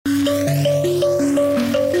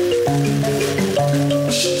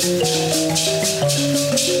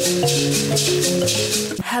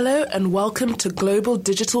Hello and welcome to Global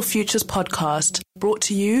Digital Futures Podcast, brought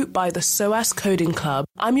to you by the SOAS Coding Club.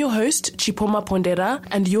 I'm your host, Chipoma Pondera,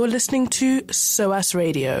 and you're listening to SOAS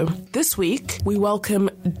Radio. This week, we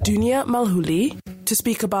welcome Dunia Malhouli to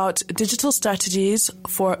speak about digital strategies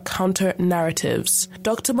for counter-narratives.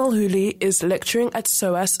 Dr. Malhouli is lecturing at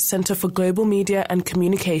SOAS Center for Global Media and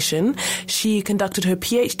Communication. She conducted her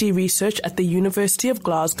PhD research at the University of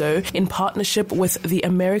Glasgow in partnership with the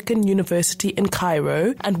American University in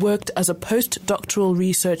Cairo and worked as a postdoctoral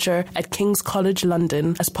researcher at King's College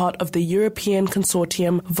London as part of the European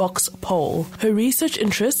consortium Vox Pol. Her research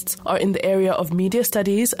interests are in the area of media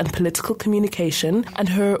studies and political communication, and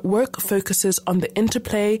her work focuses on the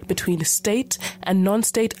interplay between state and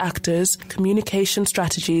non-state actors' communication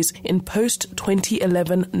strategies in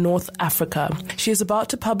post-2011 North Africa. She is about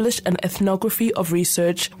to publish an ethnography of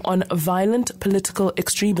research on violent political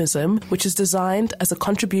extremism, which is designed as a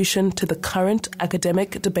contribution to the current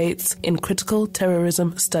academic debates in critical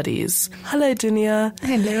terrorism studies. Hello, Dunia.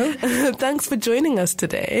 Hello. Thanks for joining us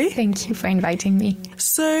today. Thank you for inviting me.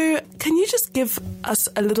 So, can you just give us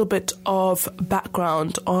a little bit of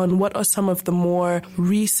background on what are some of the more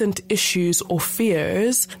recent issues or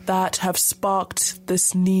fears that have sparked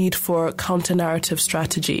this need for counter-narrative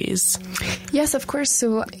strategies? Yes, of course.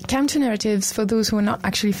 So, counter-narratives, for those who are not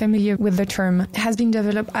actually familiar with the term, has been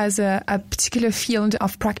developed as a particular field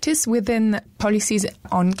of practice within policies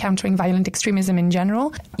on countering violent extremism in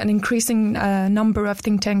general. An increasing number of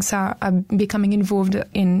think tanks are becoming involved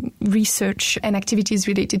in research and activities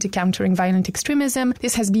related to countering violent extremism.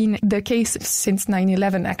 This has been the case since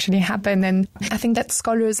 9/11 actually happened, and I think that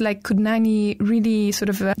scholars like Kudnani really sort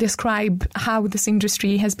of describe how this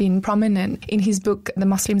industry has been prominent in his book, The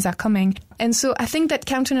Muslims Are Coming. And so I think that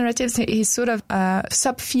counter-narratives is sort of a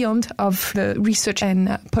subfield of the research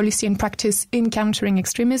and policy and practice in countering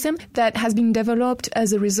extremism that has been developed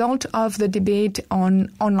as a result of the debate on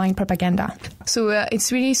online propaganda. So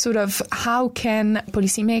it's really sort of how can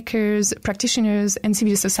policymakers, practitioners, and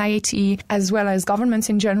civil society, as well as governments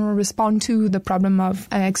in general, respond to the problem of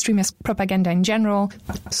extremist propaganda in general.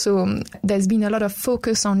 So there's been a lot of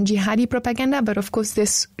focus on jihadi propaganda, but of course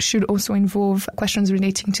this should also involve questions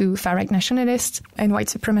relating to far-right nationalists and white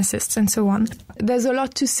supremacists and so on. There's a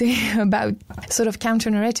lot to say about sort of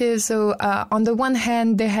counter-narratives. So on the one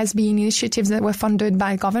hand, there has been initiatives that were funded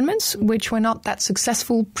by governments, which were not that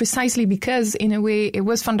successful precisely because, in a way, it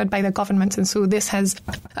was funded by the government. And so this has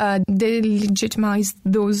delegitimized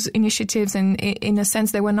those initiatives. And in a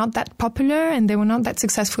sense, they were not that popular and they were not that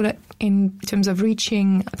successful in terms of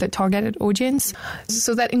reaching the targeted audience.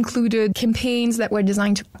 So that included campaigns that were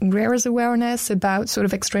designed to raise awareness about sort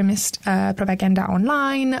of extremist propaganda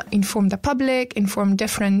online, inform the public, inform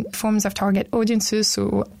different forms of target audiences,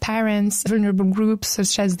 so parents, vulnerable groups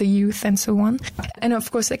such as the youth and so on. And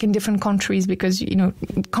of course, like in different countries, because, you know,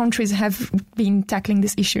 countries have been tackling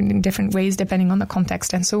this issue in different ways depending on the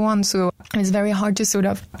context and so on. So it's very hard to sort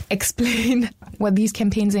of explain what these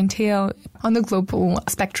campaigns entail on the global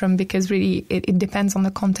spectrum because really it depends on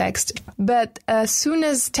the context. But as soon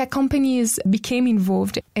as tech companies became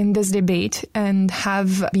involved in this debate and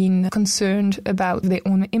have been concerned about their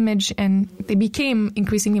own image, and they became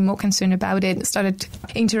increasingly more concerned about it, started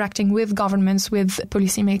interacting with governments, with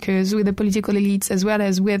policymakers, with the political elites, as well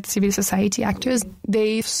as with civil society actors,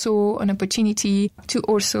 they saw an opportunity to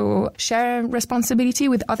also share responsibility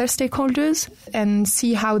with other stakeholders and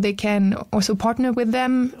see how they can also partner with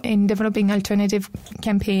them in developing alternative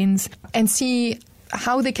campaigns and see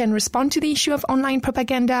how they can respond to the issue of online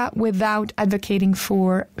propaganda without advocating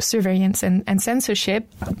for surveillance and censorship.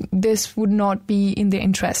 This would not be in their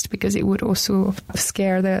interest because it would also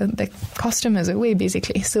scare the customers away,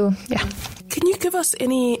 basically. So, yeah. Can you give us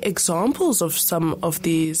any examples of some of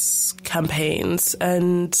these campaigns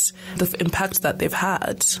and the impact that they've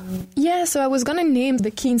had? Yeah, so I was going to name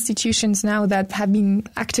the key institutions now that have been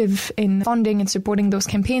active in funding and supporting those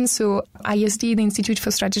campaigns. So ISD, the Institute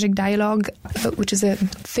for Strategic Dialogue, which is a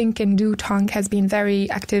think and do tank, has been very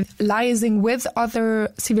active, liaising with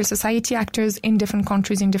other civil society actors in different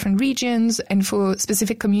countries, in different regions, and for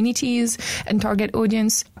specific communities and target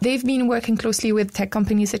audience. They've been working closely with tech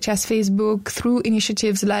companies such as Facebook through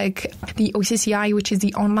initiatives like the OCCI, which is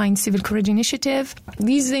the Online Civil Courage Initiative.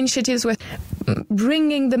 These initiatives were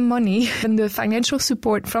bringing the money and the financial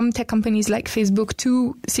support from tech companies like Facebook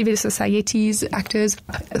to civil societies actors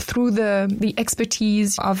through the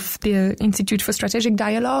expertise of the Institute for Strategic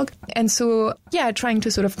Dialogue. And so, trying to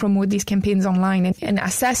sort of promote these campaigns online and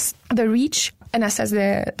assess the reach and assess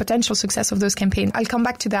the potential success of those campaigns. I'll come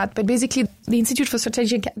back to that. But basically, the Institute for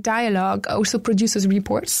Strategic Dialogue also produces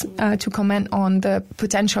reports to comment on the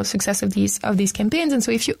potential success of these campaigns. And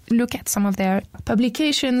so if you look at some of their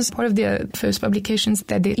publications, part of the first publications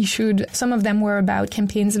that they issued, some of them were about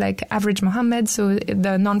campaigns like Average Mohammed, so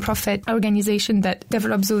the non-profit organization that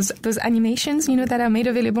develops those animations, that are made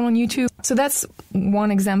available on YouTube. So that's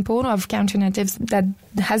one example of counter-narratives that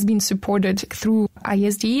has been supported through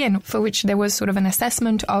ISD and for which there was sort of an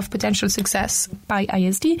assessment of potential success by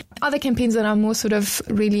ISD. Other campaigns that are more sort of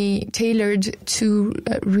really tailored to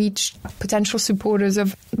reach potential supporters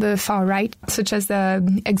of the far right, such as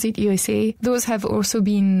the Exit USA, those have also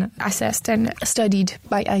been assessed and studied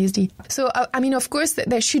by ISD. So, of course,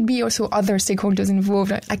 there should be also other stakeholders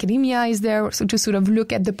involved. Academia is there also to sort of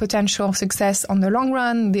look at the potential success on the long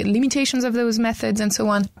run, the limitations of those methods and so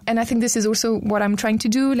on. And I think this is also what I'm trying to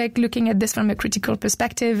do, like looking at this from a critical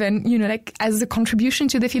perspective and, as a contribution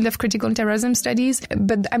to the field of critical terrorism studies.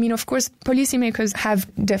 But of course, policymakers have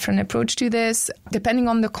different approach to this, depending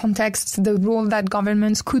on the context, the role that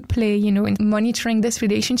governments could play, in monitoring this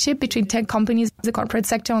relationship between tech companies, the corporate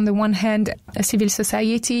sector on the one hand, civil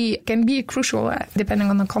society can be crucial depending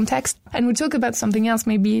on the context. And we'll talk about something else,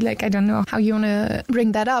 maybe, I don't know how you want to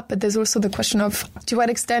bring that up, but there's also the question of to what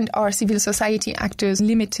extent are civil society actors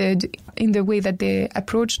limited in the way that they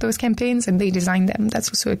approach those campaigns and they design them. That's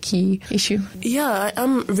also a key issue. Yeah,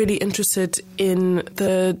 I'm really interested in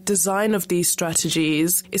the design of these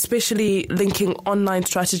strategies, especially linking online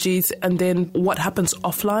strategies and then what happens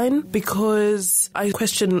offline, because I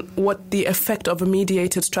question what the effect of a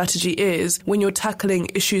mediated strategy is when you're tackling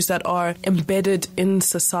issues that are embedded in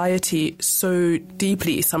society so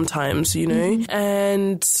deeply sometimes,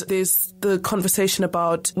 and there's the conversation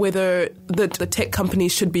about whether the tech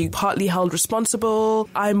companies should be partly held responsible.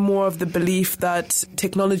 I'm more of the belief that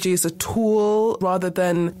technology is a tool rather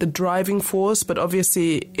than the driving force, but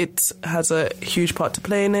obviously it has a huge part to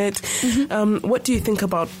play in it. What do you think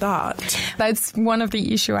about that? That's one of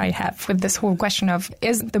the issues I have with this whole question of,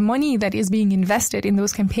 is the money that is being invested in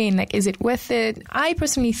those campaigns, is it worth it? I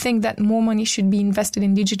personally think that more money should be invested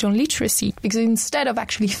in digital literacy, because instead of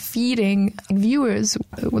actually feeding viewers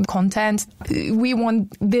with content, we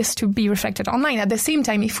want this to be reflected online. At the same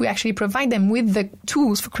time, if we actually provide them with the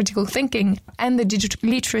tools for critical thinking and the digital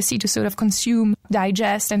literacy to sort of consume,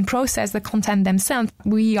 digest and process the content themselves,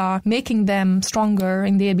 we are making them stronger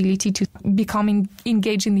in the ability to become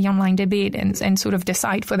engaged in the online debate and sort of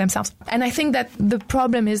decide for themselves. And I think that the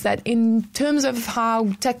problem is that in terms of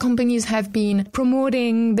how tech companies have been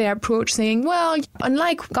promoting their approach, saying, well,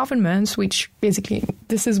 unlike governments, which basically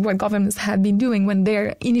this is what governments have been doing when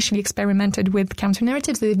they're initially experimented with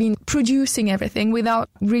counter-narratives, they've been producing everything without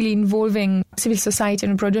really involving civil society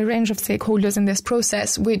and a broader range of stakeholders in this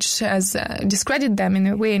process, which has discredited them in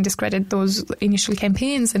a way and discredited those initial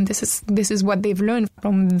campaigns. And this is what they've learned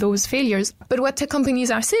from those failures. But what tech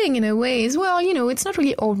companies are saying in a way is, well, it's not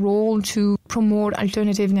really our role to promote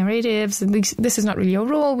alternative narratives. This is not really our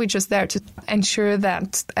role. We're just there to ensure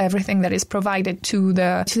that everything that is provided to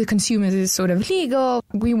the consumers is sort of legal.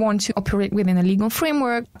 We want to operate within a legal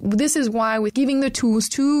framework. This is why we're giving the tools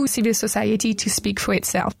to civil society to speak for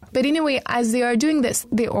itself. But in a way, as they are doing this,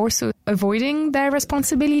 they're also avoiding their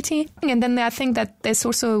responsibility. And then I think that there's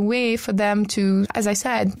also a way for them to, as I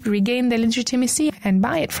said, regain their legitimacy and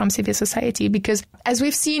buy it from civil society. Because as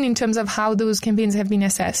we've seen in terms of how those campaigns have been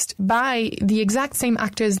assessed by the exact same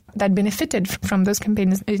actors that benefited from those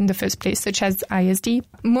campaigns in the first place, such as ISD,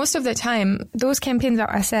 most of the time, those campaigns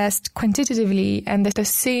are assessed quantitatively, and the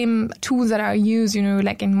same tools that are used,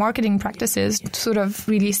 like in marketing practices, to sort of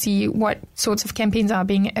really see what sorts of campaigns are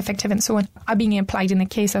being effective and so on, are being applied in the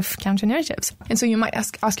case of counter-narratives. And so you might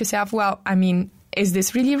ask yourself, well, is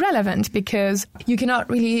this really relevant? Because you cannot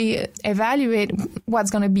really evaluate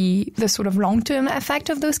what's going to be the sort of long-term effect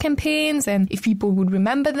of those campaigns, and if people would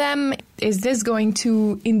remember them. Is this going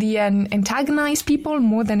to, in the end, antagonize people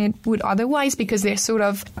more than it would otherwise? Because they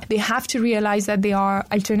have to realize that they are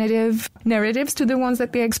alternative narratives to the ones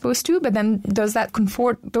that they're exposed to. But then does that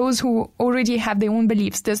comfort those who already have their own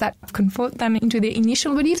beliefs? Does that comfort them into their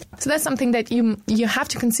initial beliefs? So that's something that you have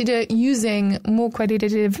to consider using more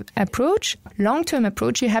qualitative approach, long long-term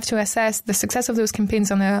approach, you have to assess the success of those campaigns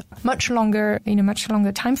on a much longer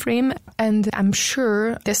time frame. And I'm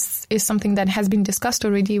sure this is something that has been discussed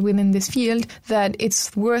already within this field, that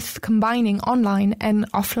it's worth combining online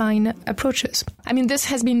and offline approaches. I mean, this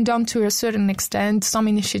has been done to a certain extent. Some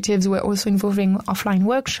initiatives were also involving offline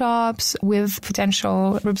workshops with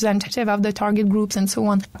potential representative of the target groups and so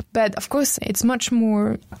on. But of course, it's much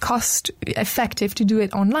more cost effective to do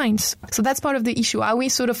it online. So that's part of the issue. Are we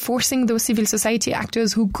sort of forcing those civil society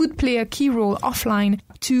actors who could play a key role offline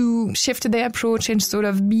to shift their approach and sort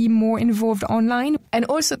of be more involved online? And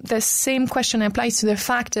also the same question applies to the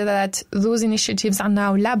fact that those initiatives are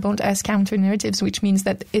now labeled as counter-narratives, which means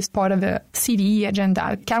that it's part of the CVE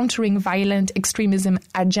agenda, countering violent extremism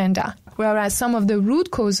agenda. Whereas some of the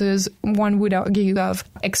root causes, one would argue, of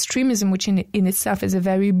extremism, which in itself is a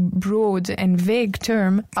very broad and vague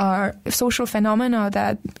term, are social phenomena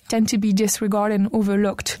that tend to be disregarded and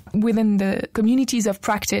overlooked within the communities of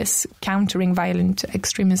practice countering violent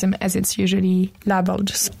extremism, as it's usually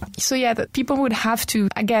labeled. So yeah, people would have to,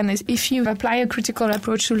 again, if you apply a critical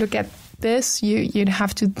approach to look at this, you'd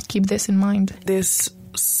have to keep this in mind. There's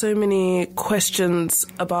so many questions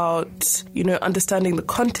about, understanding the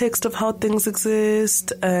context of how things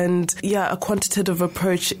exist. And a quantitative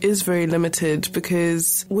approach is very limited,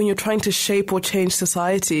 because when you're trying to shape or change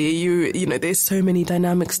society, there's so many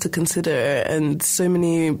dynamics to consider and so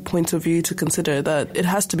many points of view to consider that it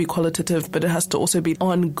has to be qualitative, but it has to also be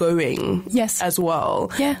ongoing as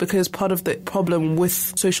well. Yeah. Because part of the problem with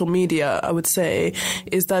social media, I would say,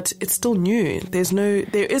 is that it's still new.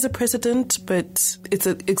 There is a precedent, but it's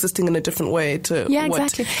existing in a different way to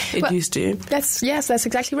what it used to. That's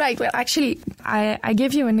exactly right. Well, actually, I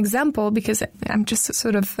give you an example because I'm just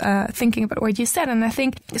sort of thinking about what you said. And I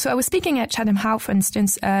think, so I was speaking at Chatham House, for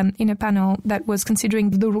instance, in a panel that was considering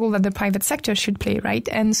the role that the private sector should play, right?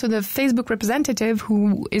 And so the Facebook representative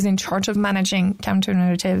who is in charge of managing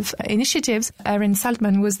counter-narrative initiatives, Erin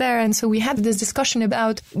Saltman, was there. And so we had this discussion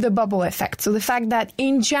about the bubble effect. So the fact that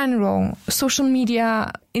in general, social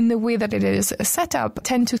media, in the way that it is set up,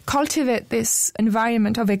 tend to cultivate this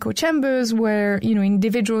environment of echo chambers where,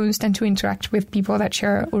 individuals tend to interact with people that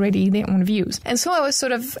share already their own views. And so I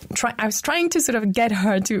was trying to sort of get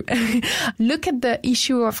her to look at the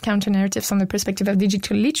issue of counter-narratives from the perspective of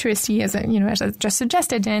digital literacy, as I just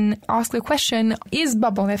suggested, and ask the question, is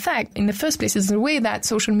bubble effect, in the first place, is the way that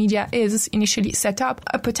social media is initially set up,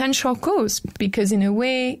 a potential cause? Because in a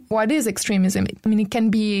way, what is extremism? I mean, it can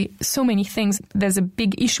be so many things. There's a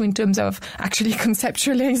big issue in terms of actually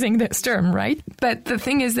conceptualizing this term, right? But the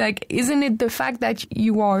thing is, isn't it the fact that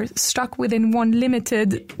you are stuck within one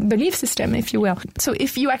limited belief system, if you will? So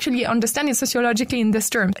if you actually understand it sociologically in this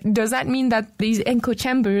term, does that mean that these echo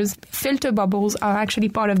chambers, filter bubbles, are actually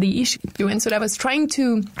part of the issue? And so I was trying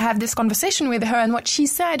to have this conversation with her, and what she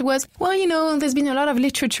said was, well, there's been a lot of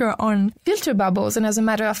literature on filter bubbles, and as a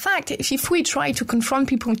matter of fact, if we try to confront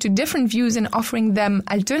people to different views and offering them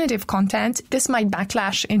alternative content, this might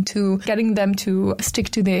backlash into getting them to stick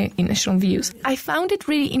to their initial views. I found it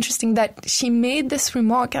really interesting that she made this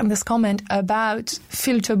remark and this comment about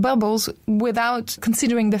filter bubbles without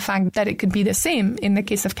considering the fact that it could be the same in the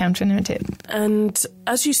case of counter-narrative. And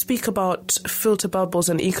as you speak about filter bubbles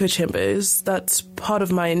and echo chambers, that's part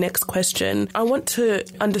of my next question. I want to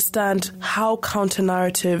understand how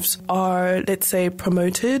counter-narratives are, let's say,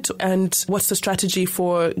 promoted, and what's the strategy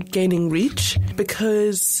for gaining reach?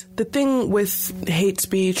 Because the thing with hate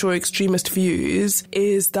speech or extremist views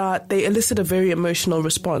is that they elicit a very emotional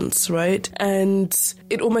response, right? And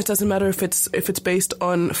it almost doesn't matter if it's based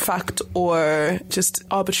on fact or just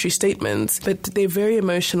arbitrary statements, but they're very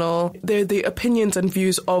emotional. They're the opinions and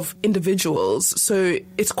views of individuals. So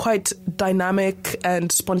it's quite dynamic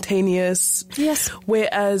and spontaneous. Yes.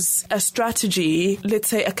 Whereas a strategy, let's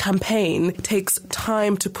say a campaign, takes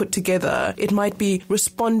time to put together. It might be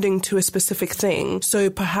responding to a specific thing. So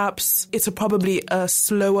perhaps it's probably a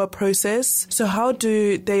slower process. So how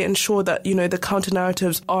do they ensure that, the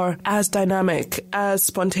counter-narratives are as dynamic, as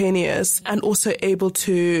spontaneous, and also able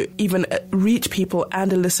to even reach people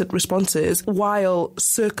and elicit responses while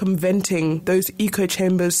circumventing those echo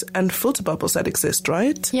chambers and filter bubbles that exist,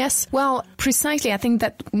 right? Yes. Well, precisely. I think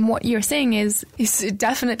that what you're saying is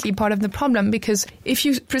definitely part of the problem, because if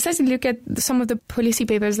you precisely look at some of the policy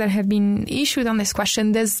papers that have been issued on this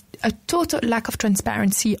question, there's a total lack of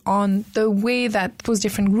transparency on the way that those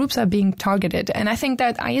different groups are being targeted. And I think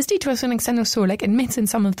that ISD, to a certain extent, also admits in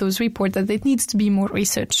some of those reports that it needs to be more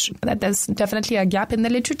research, that there's definitely a gap in the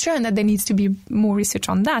literature and that there needs to be more research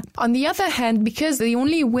on that. On the other hand, because the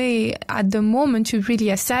only way at the moment to really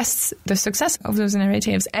assess the success of those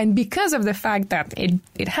narratives, and because of the fact that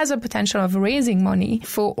it has a potential of raising money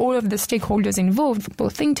for all of the stakeholders involved,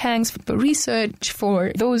 both think tanks, for research,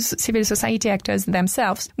 for those civil society actors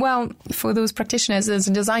themselves, well, for those practitioners, there's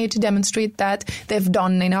a desire to demonstrate that they've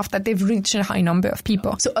done enough, that they've reached a high number of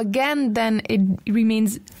people. So again, then it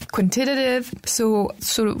remains quantitative. So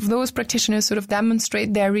sort of those practitioners sort of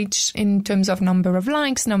demonstrate their reach in terms of number of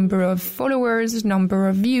likes, number of followers, number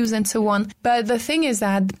of views, and so on. But the thing is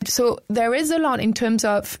that, so there is a lot in terms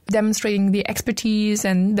of demonstrating the expertise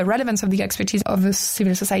and the relevance of the expertise of the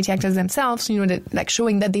civil society actors themselves, that, like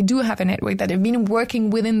showing that they do have a network, that they've been working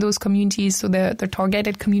within those communities, so the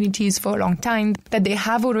targeted communities for a long time, that they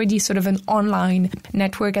have already sort of an online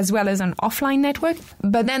network as well as an offline network.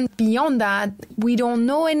 But then beyond that, we don't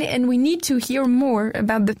know, and we need to hear more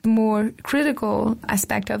about the more critical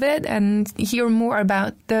aspect of it and hear more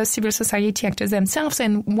about the civil society actors themselves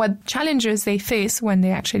and what challenges they face when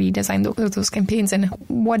they actually design those campaigns, and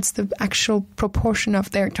what's the actual proportion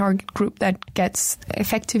of their target group that gets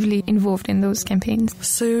effectively involved in those campaigns.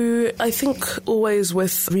 So I think always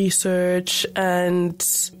with research and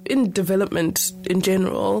in development in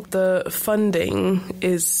general, the funding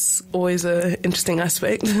is always an interesting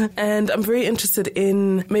aspect. And I'm very interested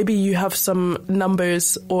in, maybe you have some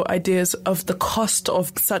numbers or ideas of the cost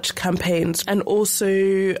of such campaigns, and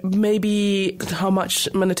also maybe how much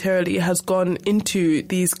monetarily has gone into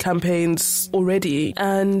these campaigns already.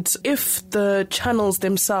 And if the channels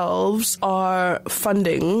themselves are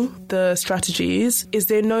funding the strategies, is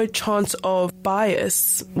there no chance of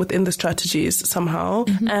bias within the strategies somehow?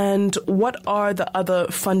 Mm-hmm. And what are the other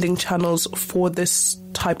funding channels for this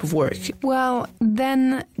type of work? Well,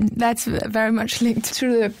 then that's very much linked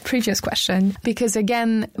to the previous question, because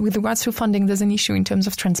again, with regards to funding, there's an issue in terms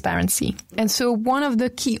of transparency. And so one of the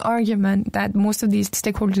key arguments that most of these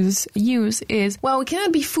stakeholders use is, well, we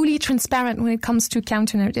cannot be fully transparent when it comes to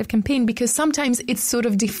counter-narrative campaign, because sometimes it sort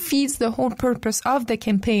of defeats the whole purpose of the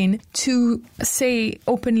campaign to say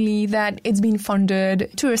openly that it's been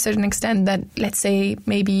funded to a certain extent, that let's say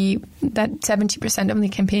maybe that 70% of the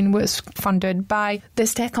campaign was funded by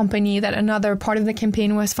this tech company, that another part of the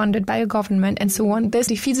campaign was funded by a government, and so on. This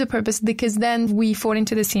defeats the purpose, because then we fall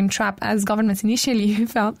into the same trap as governments initially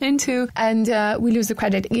fell into, and we lose the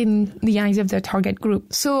credit in the eyes of the target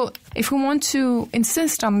group. So if we want to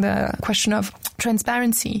insist on the question of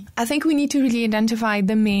transparency, I think we need to really identify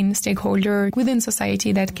the main stakeholder within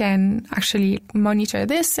society that can actually monitor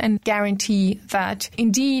this and guarantee that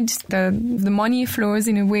indeed the money flows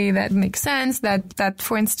in a way that makes sense, that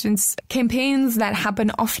for instance, campaigns that happen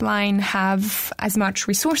offline have as much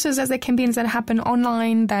resources as the campaigns that happen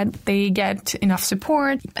online, that they get enough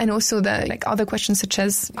support, and also the other questions such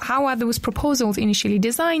as how are those proposals initially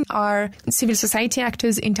designed? Are civil society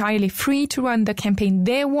actors entirely free to run the campaign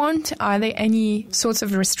they want? Are there any sorts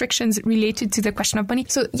of restrictions related to the question of money?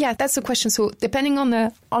 So yeah, that's the question. So depending on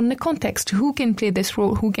the context, who can play this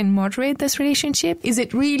role? Who can moderate this relationship? Is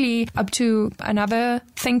it really up to another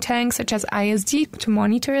think tank such as ISD to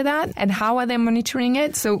monitor that? And how are they monitoring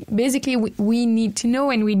it? So basically we need to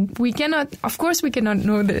know, and we cannot, of course we cannot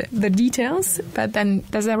know the details, but then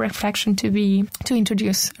there's a reflection to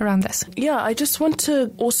introduce around this. Yeah, I just want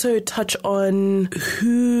to also touch on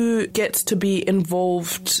who gets to be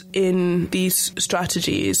involved in these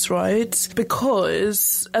strategies, right?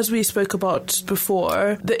 Because as we spoke about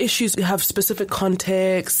before, the issues have specific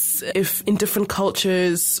contexts. If in different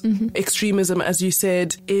cultures, extremism, as you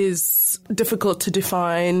said, is difficult to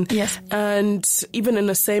define. Yes. And even in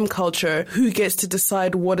the same culture, who gets to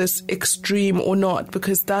decide what is extreme or not?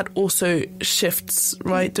 Because that also shifts,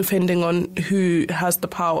 right, depending on who has the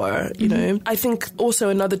power, you know. I think also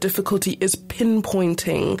another difficulty is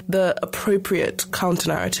pinpointing the appropriate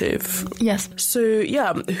counter-narrative. Yes. So,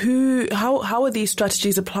 yeah, how are these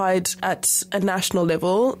strategies applied at a national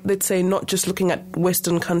level? Let's say not just looking at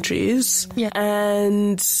Western countries. Yeah.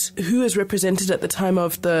 And who is represented at the time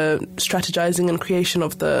of the strategizing and creation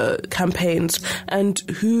of the campaigns, and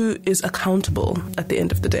who is accountable at the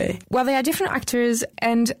end of the day? Well, there are different actors,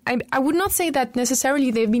 and I would not say that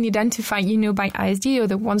necessarily they've been identified, by ISD, or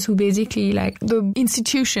the ones who basically, like the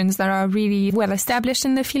institutions that are really well established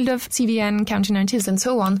in the field of CVN, counter-narratives, and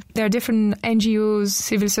so on. There are different NGOs,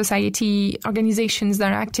 civil society organizations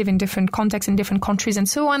that are active in different contexts in different countries and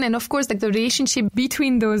so on. And of course, like the relationship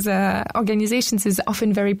between those organizations is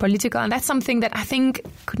often very political. And that's something that I think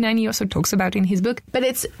Koudnani also talks about in his book. But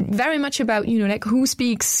it's very much about, like who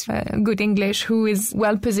speaks good English, who is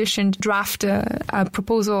well-positioned, draft a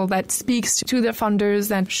proposal that speaks to their funders,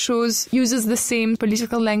 that uses the same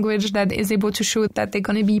political language, that is able to show that they're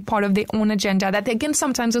going to be part of their own agenda, that they can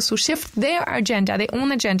sometimes also shift their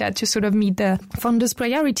own agenda to sort of meet the funders'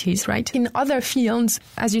 priorities, right? In other fields,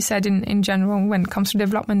 as you said, in general, when it comes to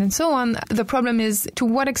development and so on, the problem is to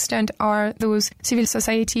what extent are those civil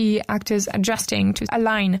society actors adjusting to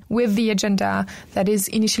align with the agenda that is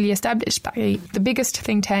initially established by the biggest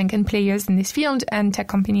think tank and players in this field and tech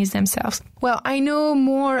companies themselves. Well, I know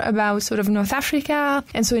more about sort of North Africa.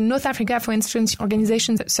 And so in North Africa, for instance,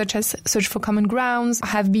 organizations such as Search for Common Grounds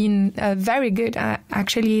have been very good at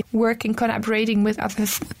actually collaborating with other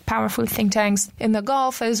powerful think tanks in the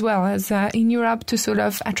Gulf as well as in Europe to sort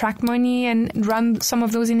of attract money and run some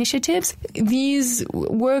of those initiatives. These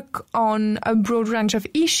work on a broad range of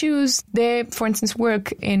issues. They, for instance,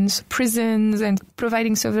 work in prisons and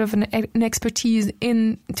providing sort of an expertise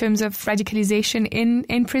in terms of radicalization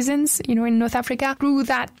in prisons, in North Africa. Through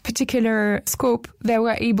that particular scope, they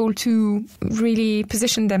were able to really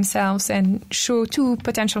position themselves and show to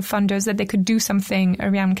potential funders that they could do something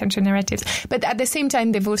around counter-narratives. But at the same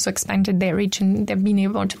time, they've also expanded their reach and they've been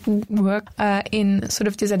able to work in sort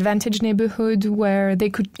of disadvantaged neighborhood where they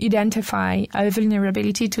could identify a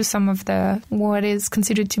vulnerability to some of what is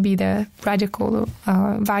considered to be the radical,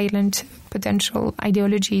 violent potential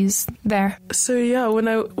ideologies there. So yeah, when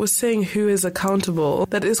I was saying who is accountable,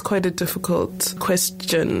 that is quite a difficult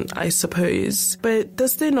question, I suppose. But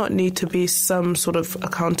does there not need to be some sort of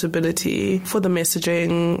accountability for the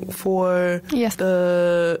messaging, for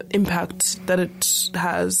the impact that it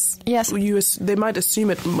has? Yes. They might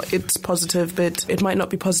assume it's positive, but it might not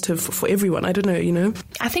be positive for everyone. I don't know,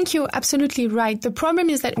 I think you're absolutely right. The problem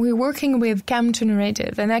is that we're working with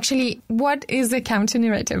counter-narrative. And actually, what is a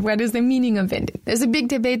counter-narrative? What is the meaning of it? There's a big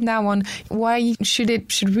debate now on why should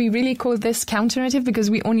we really call this counter-narrative,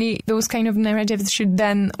 because those kind of narratives should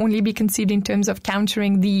then only be conceived in terms of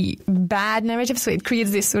countering the bad narrative. So it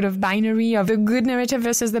creates this sort of binary of the good narrative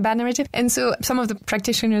versus the bad narrative. And so some of the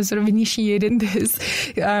practitioners sort of initiated this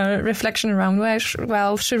reflection around,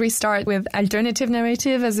 should we start with alternative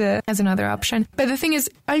narrative as another option? But the thing is,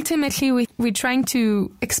 ultimately, we're trying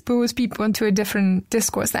to expose people to a different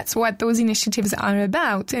discourse. That's what those initiatives are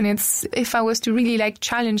about. And if I was to really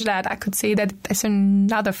challenge that, I could say that it's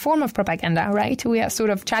another form of propaganda, right? We are sort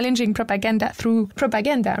of challenging propaganda through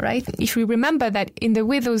propaganda, right? If we remember that in the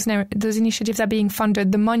way those initiatives are being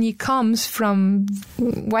funded, the money comes from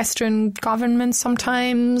Western governments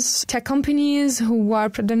sometimes, tech companies who are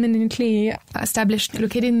predominantly established,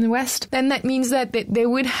 located in the West, then that means that they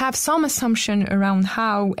would have some assumption around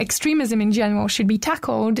how extremism in general should be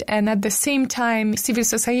tackled, and at the same time, civil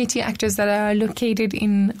society actors that are located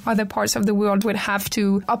in other parts of the world would have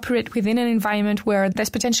to operate within an environment where there's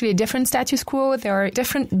potentially a different status quo, there are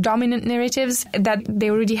different dominant narratives that they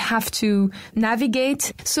already have to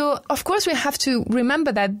navigate. So, of course, we have to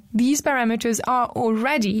remember that these parameters are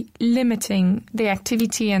already limiting the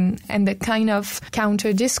activity and the kind of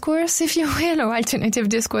counter-discourse, if you will, or alternative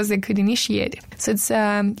discourse they could initiate. So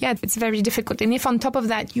it's very difficult. And if on top of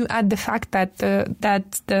that you add the fact that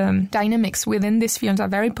the dynamics within this field are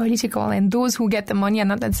very political, and those who get the money are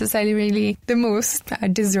not necessarily really the most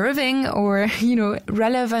deserving or,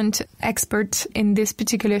 relevant expert in this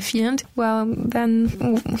particular field, well, then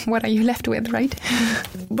what are you left with, right?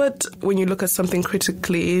 But when you look at something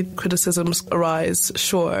critically, criticisms arise,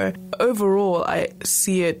 sure. Overall, I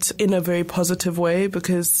see it in a very positive way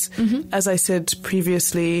because, as I said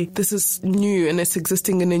previously, this is new and it's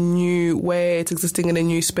existing in a new way, it's existing in a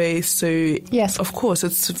new space. So, yes, of course,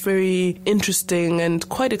 it's very interesting and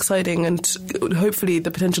quite exciting, and hopefully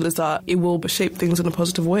the potential is that it will shape things in a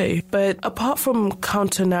positive way. But apart from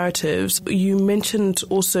counter-narratives, you mentioned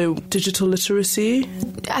also digital literacy.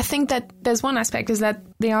 I think that there's one aspect is that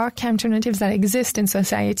there are counter-narratives that exist in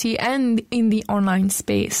society and in the online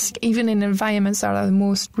space, even in environments that are the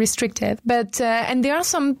most restrictive. But and there are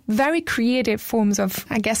some very creative forms of,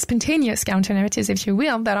 I guess, spontaneous counter-narratives, if you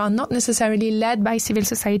will, that are not necessarily led by civil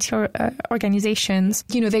society or organizations.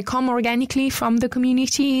 They come organically from the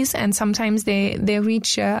communities, and sometimes they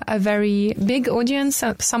reach a very big audience.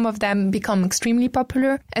 Some of them become extremely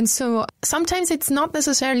popular. And so sometimes it's not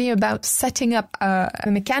necessarily about setting up a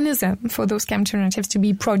mechanism for those counter-narratives to be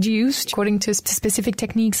be produced according to specific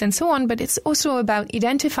techniques and so on, but it's also about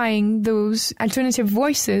identifying those alternative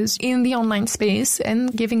voices in the online space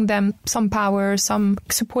and giving them some power, some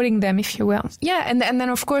supporting them, if you will. Yeah, and then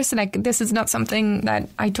of course, like, this is not something that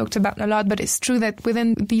I talked about a lot, but it's true that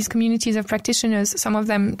within these communities of practitioners, some of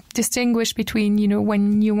them distinguish between,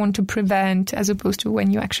 when you want to prevent as opposed to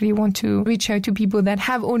when you actually want to reach out to people that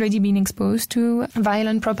have already been exposed to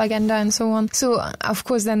violent propaganda and so on. So, of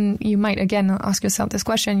course, then you might again ask yourself this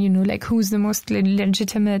question, like, who's the most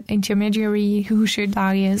legitimate intermediary? Who should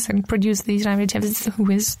bias and produce these narratives? Who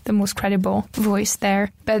is the most credible voice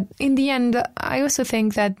there? But in the end, I also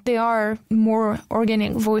think that there are more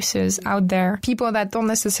organic voices out there. People that don't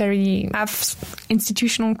necessarily have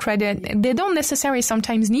institutional credit. They don't necessarily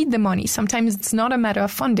sometimes need the money. Sometimes it's not a matter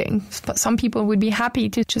of funding. But some people would be happy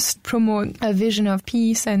to just promote a vision of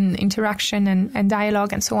peace and interaction and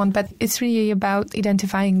dialogue and so on. But it's really about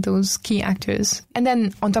identifying those key actors. And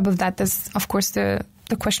then on top of that, there's, of course, the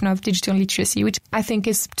question of digital literacy, which I think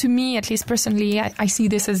is, to me, at least personally, I see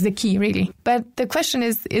this as the key, really. But the question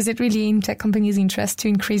is it really in tech companies' interest to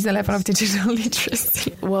increase the level of digital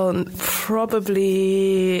literacy? Well,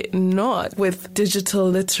 probably not. With digital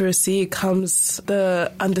literacy comes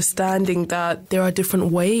the understanding that there are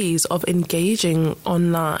different ways of engaging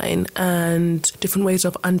online and different ways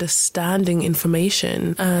of understanding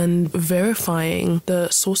information and verifying the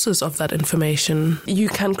sources of that information. You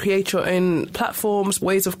can create your own platforms,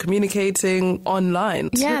 ways of communicating online.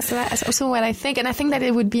 Yeah, so that's also what I think. And I think that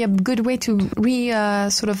it would be a good way to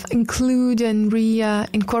sort of include and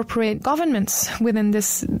incorporate governments within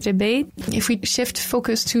this debate. If we shift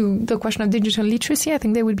focus to the question of digital literacy, I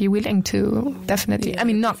think they would be willing to, definitely. Yeah. I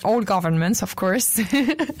mean, not all governments, of course.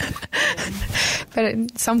 But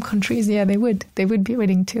in some countries, yeah, they would. They would be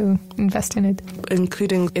willing to invest in it.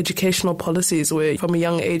 Including educational policies where from a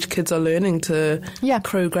young age kids are learning to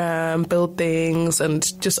program, build things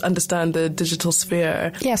and just understand the digital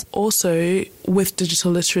sphere. Yes. Also, with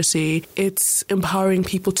digital literacy, it's empowering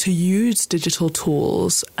people to use digital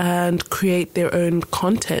tools and create their own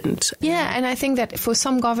content. Yeah, and I think that for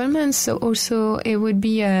some governments also it would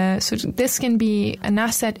be this can be an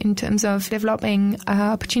asset in terms of developing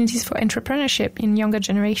opportunities for entrepreneurship in younger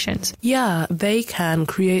generations. Yeah, they can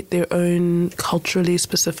create their own culturally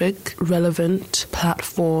specific, relevant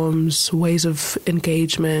platforms, ways of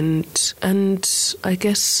engagement, and I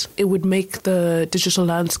guess it would make the digital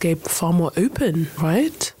landscape far more open,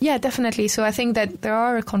 right? Yeah, definitely. So I think that there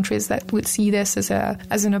are countries that would see this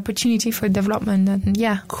as an opportunity for development. And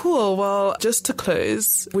yeah. Cool. Well, just to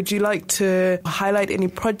close, would you like to highlight any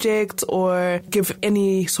projects or give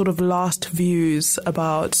any sort of last views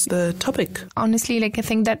about the topic? Honestly, I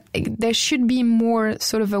think that there should be more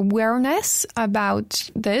sort of awareness about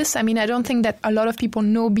this. I mean, I don't think that a lot of people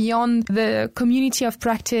know beyond the community of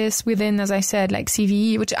practice within, as I said,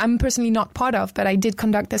 CVE, which I'm personally not part of, but I did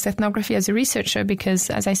conduct this ethnography as a researcher because,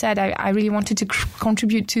 as I said, I really wanted to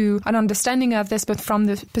contribute to an understanding of this, but from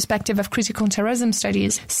the perspective of critical terrorism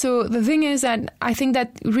studies. So the thing is that I think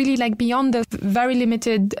that really beyond the very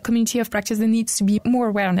limited community of practice, there needs to be more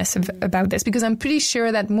awareness about this, because I'm pretty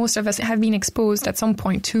sure that most of us have been exposed at some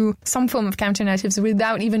point to some form of counter-narratives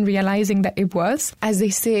without even realizing that it was. As they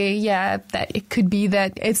say, that it could be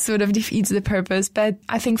that it sort of defeats the purpose. But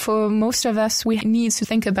I think for most of us, we need to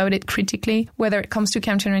think about it critically, whether it comes to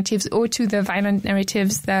counter-narratives or to the violent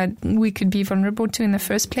narratives that we could be vulnerable to in the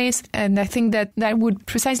first place. And I think that would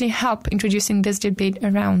precisely help introducing this debate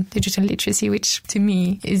around digital literacy, which to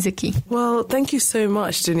me is the key. Well, thank you so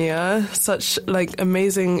much, Dunya. Such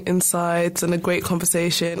amazing insights and a great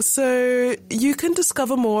conversation. So you can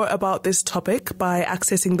discover more about this topic by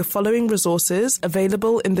accessing the following resources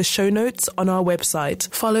available in the show notes on our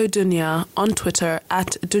website. Follow Dunya on Twitter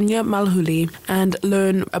at Dunya Malhouli and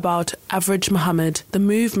learn about Average Muhammad, the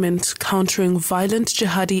movement countering violent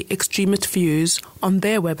jihadi extremist views, on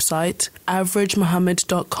their website,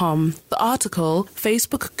 averagemuhammad.com. The article,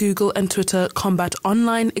 Facebook, Google and Twitter combat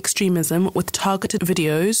online extremism with targeted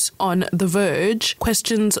videos, on The Verge,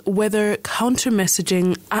 questions whether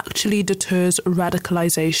counter-messaging actually deters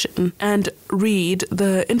radicalization. And read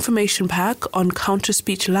the information pack on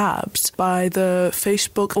counter-speech labs by the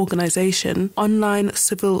Facebook organization Online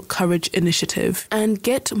Civil Courage Initiative. And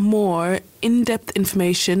get more in-depth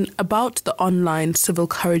information about the online Civil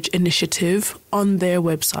Courage Initiative on their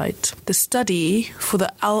website. The study for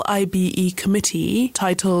the LIBE committee,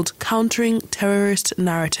 titled Countering Terrorist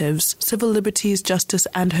Narratives, Civil Liberties, Justice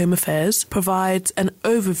and Home Affairs, provides an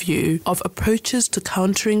overview of approaches to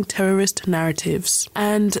countering terrorist narratives.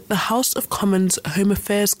 And the House of Commons Home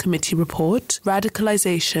Affairs Committee report,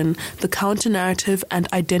 Radicalization, the Counter-Narrative and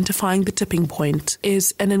Identifying the Tipping Point,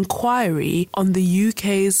 is an inquiry on the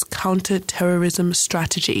UK's counter-terrorism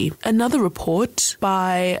strategy. Another report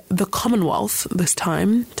by the Commonwealth, this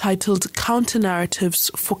time, titled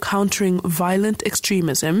Counter-Narratives for Countering Violent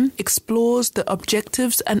Extremism, explores the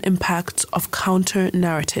objectives and impacts of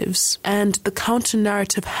counter-narratives. And the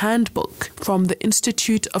Counter-Narrative Handbook from the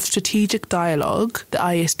Institute of Strategic Dialogue, the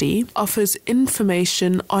ISD, offers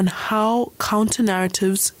information on how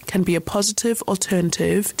counter-narratives can be a positive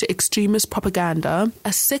alternative to extremist propaganda.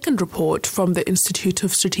 A second report from the Institute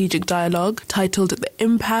of Strategic Dialogue, titled The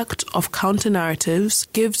Impact of Counter-Narratives,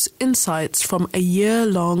 gives insights from a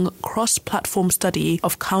year-long cross-platform study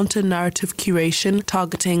of counter-narrative curation,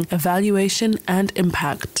 targeting, evaluation and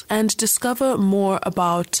impact. And discover more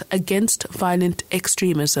about Against Violent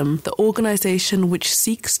Extremism, the organization which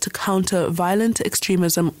seeks to counter violent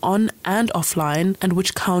extremism on and offline and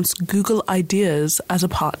which counts Google Ideas as a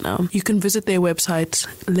partner. You can visit their website,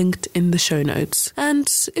 linked in the show notes.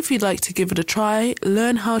 And if you'd like to give it a try,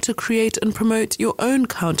 learn how to create and promote your own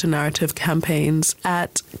counter-narrative campaigns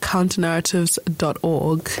at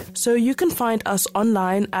counternarratives.org. So you can find us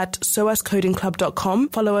online at soascodingclub.com,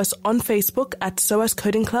 follow us on Facebook at SOAS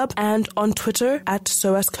Coding Club, and on Twitter at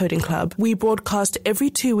SOAS Coding Club. We broadcast every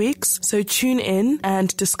 2 weeks, so tune in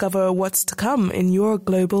and discover what's to come in your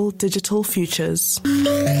global digital futures.